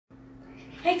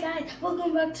Hey guys,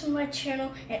 welcome back to my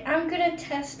channel, and I'm gonna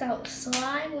test out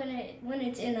slime when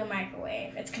it's in the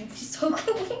microwave. It's gonna be so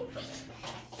cool.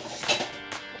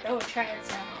 Don't try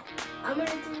this out. I'm gonna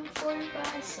do it for you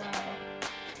guys, so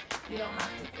you don't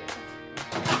have to do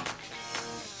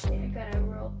it. Yeah, I gotta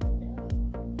roll it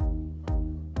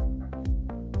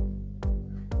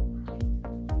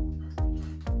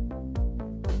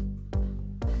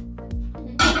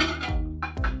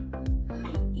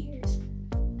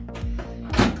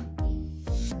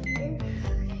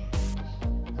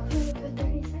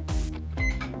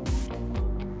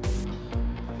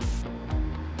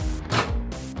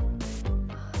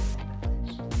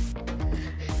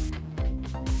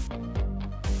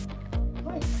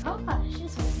Gosh,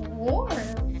 it's warm.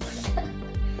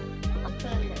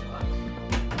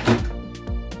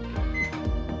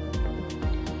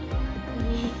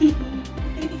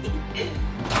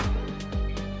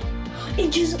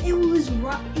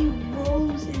 it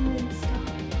rose and then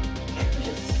stopped.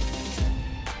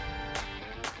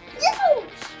 No,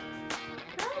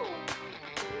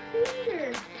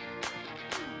 weird.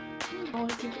 I want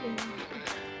to keep it in.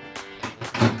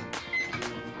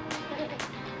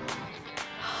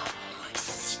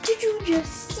 Did you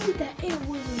just see that it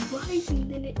was rising,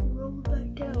 then it rolled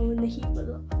back down when the heat was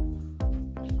up?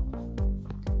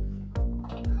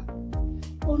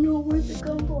 Oh no, where's the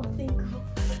gumball thing go?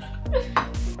 I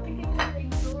think it got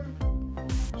absorbed.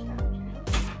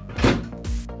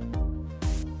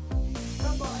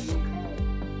 Gumball, are you okay?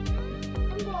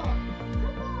 Gumball,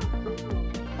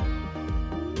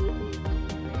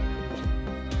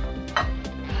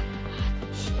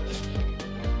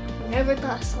 never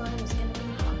thought slime was gonna be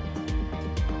hot.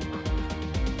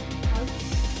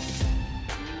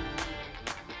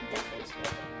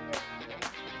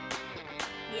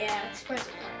 Yeah, it's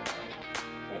present.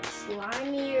 It's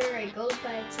slimier. It goes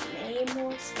by its name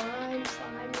more.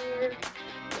 Slimier.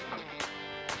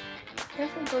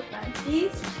 Definitely goes by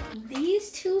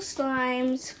these two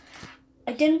slimes.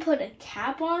 I didn't put a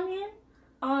cap on it.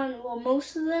 Well,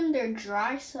 most of them they're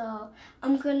dry, so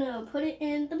I'm gonna put it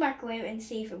in the microwave and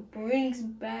see if it brings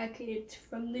back it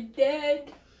from the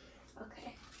dead.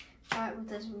 Okay. Alright, with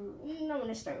this, I'm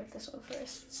gonna start with this one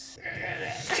first.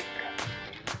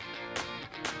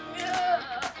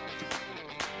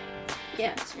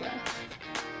 Yeah, it's rough.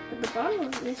 But the bottom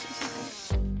of this is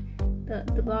nice.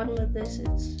 The bottom of this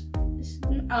is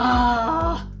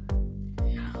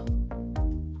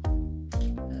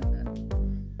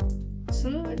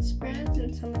some of it spreads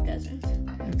and some it doesn't.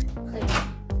 Okay.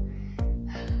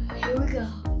 Here we go.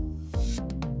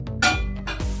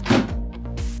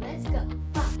 Let's go.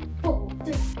 5, 4,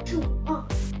 3, 2, 1.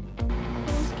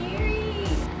 So scary.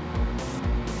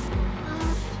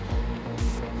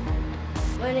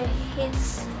 When it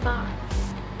hits 5.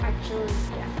 Actually,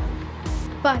 yeah.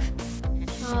 5.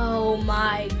 Oh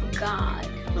my god.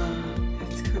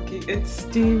 It's cooking. It's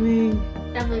steaming.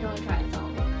 Definitely don't try it though.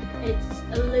 It's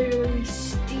literally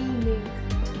steaming.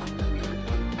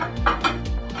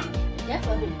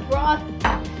 Definitely brought the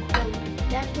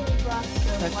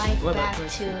life back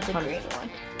to the green one.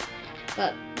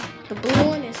 But the blue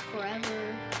one is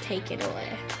forever taken away.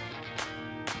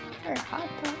 Very hot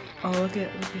though. Oh, look at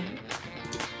it.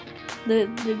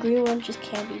 The green one just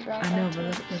can't be brought back. I know, but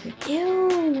look at it.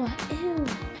 Ew.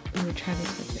 We were trying to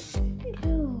cook it.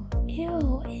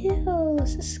 Ew.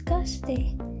 It's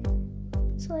disgusting.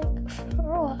 It's like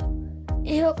throw up.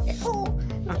 Ew.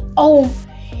 Oh,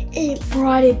 it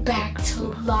brought it back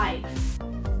to life.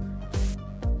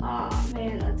 Oh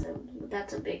man,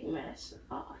 that's a big mess.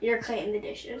 Oh, you're cleaning the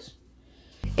dishes.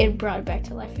 It brought it back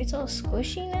to life. It's all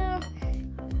squishy now.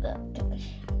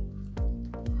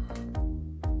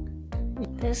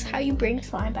 This is how you bring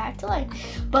slime back to life,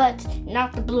 but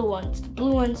not the blue ones. The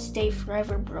blue ones stay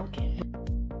forever broken.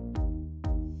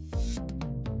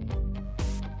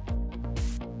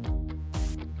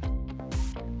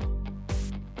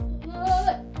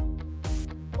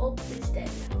 Oh, it's dead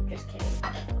now. Just kidding.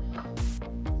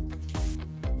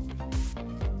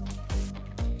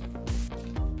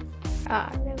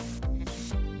 Ah, no.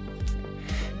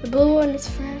 The blue one is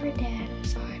forever dead. I'm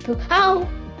sorry. Ow!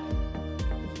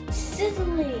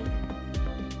 Sizzling.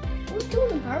 We're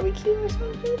doing a barbecue or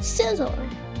something? It's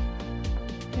sizzling.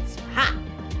 It's hot.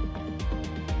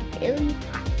 Really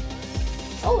hot.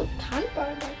 Oh, it kind of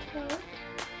burned back to life.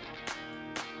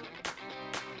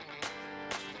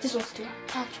 This one's too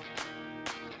hot. Ouch.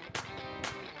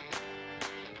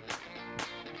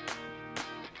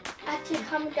 Actually,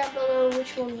 comment down below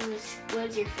which one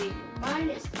was your favorite. Mine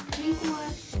is the pink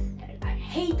one. And I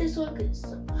hate this one because it's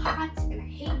so hot, and I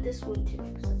hate this one too.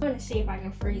 So I'm gonna see if I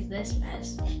can freeze this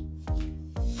mess.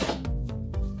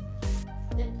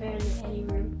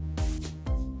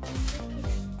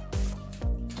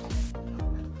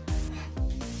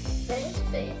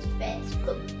 fast.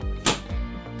 Go.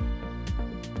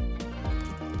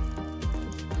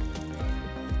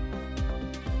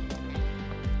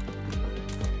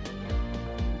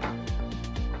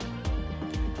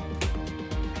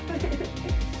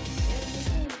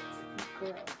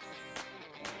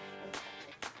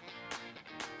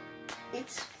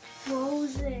 It's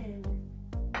frozen.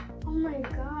 Oh my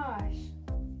gosh.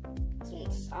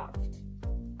 It's soft.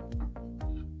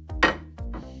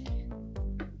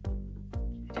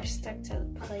 They're stuck to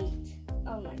the plate.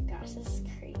 Oh my gosh, this is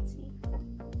crazy.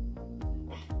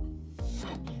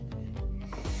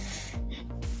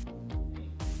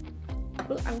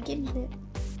 Oh, I'm getting it.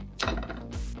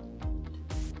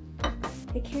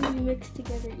 It can't be mixed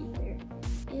together either.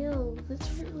 Ew, this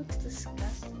one looks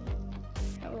disgusting.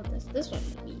 How about this? This one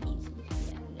would be easy.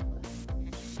 Yeah, no.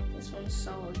 This one's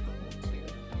solid gold too.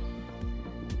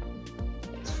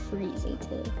 It's freezing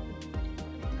too.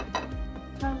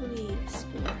 Probably a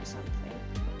spoon or something.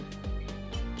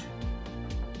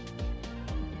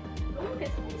 Oh, look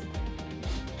at this.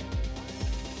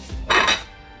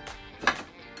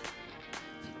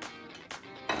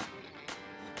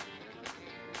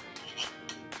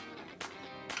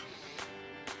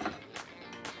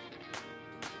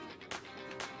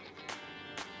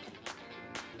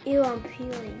 Ew, I'm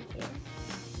peeling it.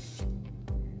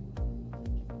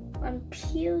 I'm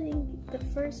peeling the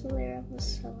first layer of the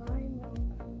slime off.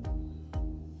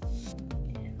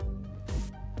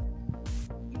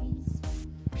 These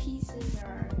pieces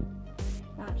are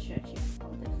not stretchy.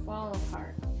 They fall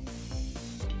apart.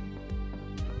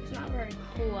 It's not very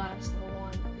cool as the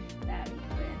one that we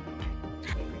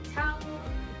put in the towel.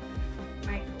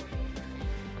 Microwave.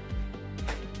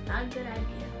 Not a good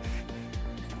idea.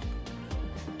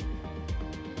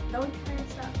 Don't turn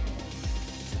this up.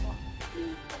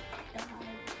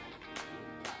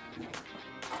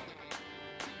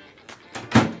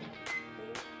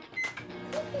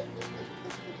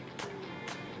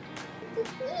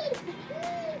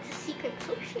 It's a secret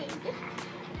potion.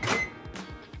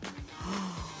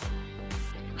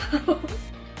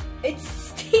 It's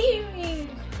steaming.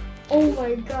 Oh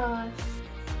my gosh.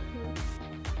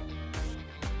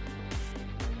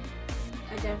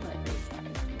 I definitely freeze.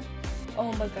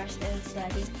 Oh my gosh, the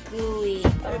inside is gooey. Oh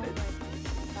my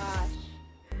gosh.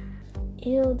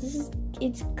 Ew,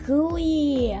 it's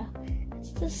gooey.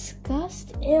 It's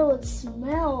disgusting. Ew, it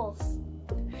smells.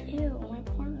 Ew, my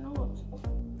poor nose.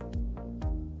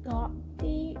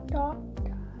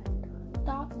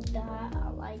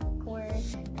 Like where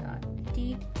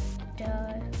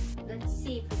let's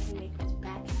see if we can make this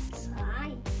back in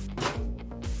slime.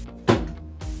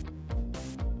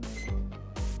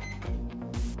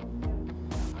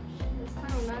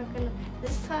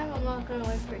 This time I'm not gonna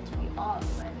wait for it to be all the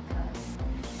way because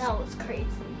that was crazy.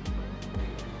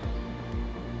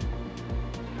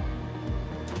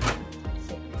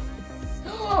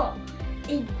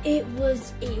 It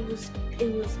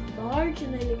was large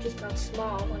and then it just got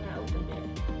small when I opened it.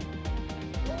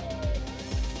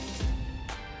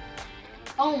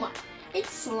 Oh my, it's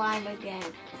slime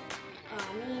again.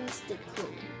 I mean, it's still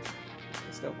cold.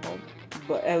 It's still cold.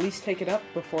 But at least take it up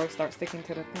before it starts sticking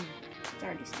to the thing. It's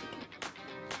already sticking.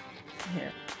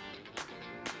 Here.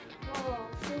 Oh,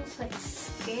 it feels like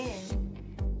skin.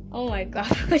 Oh my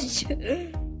gosh.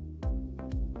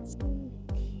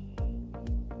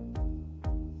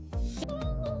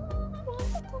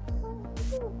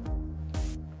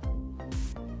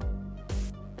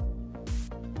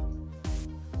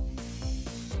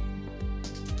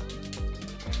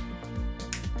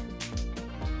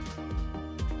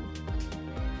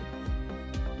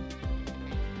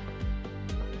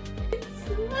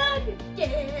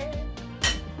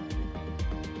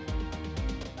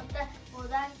 Well,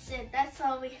 that's it. That's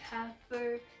all we have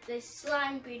for this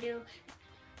slime video.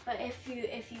 But if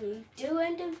you do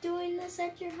end up doing this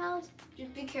at your house,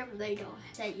 just be careful that you don't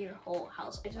set your whole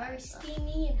house. It's very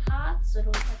steamy and hot, so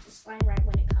don't touch the slime right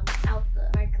when it comes out the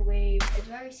microwave. It's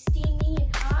very steamy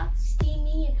and hot,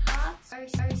 very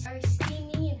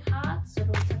steamy and hot, so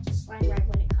don't touch the slime right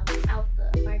when it comes out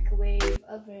the microwave,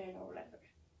 oven, or whatever.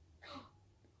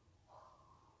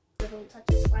 So don't touch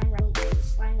the slime right, touch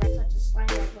the slime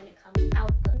right when it comes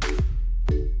out the.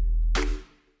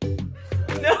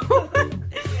 No.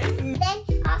 Then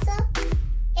also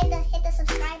hit the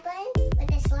subscribe button with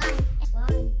the slime.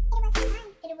 Slime.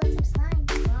 Hit it with some slime.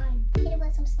 Slime. Hit it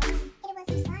with some slime. Hit it with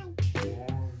some slime.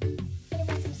 Hit it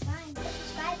with some slime. The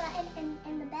subscribe button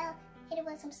and the bell. Hit it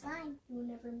with some slime. You will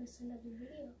never miss another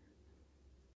video.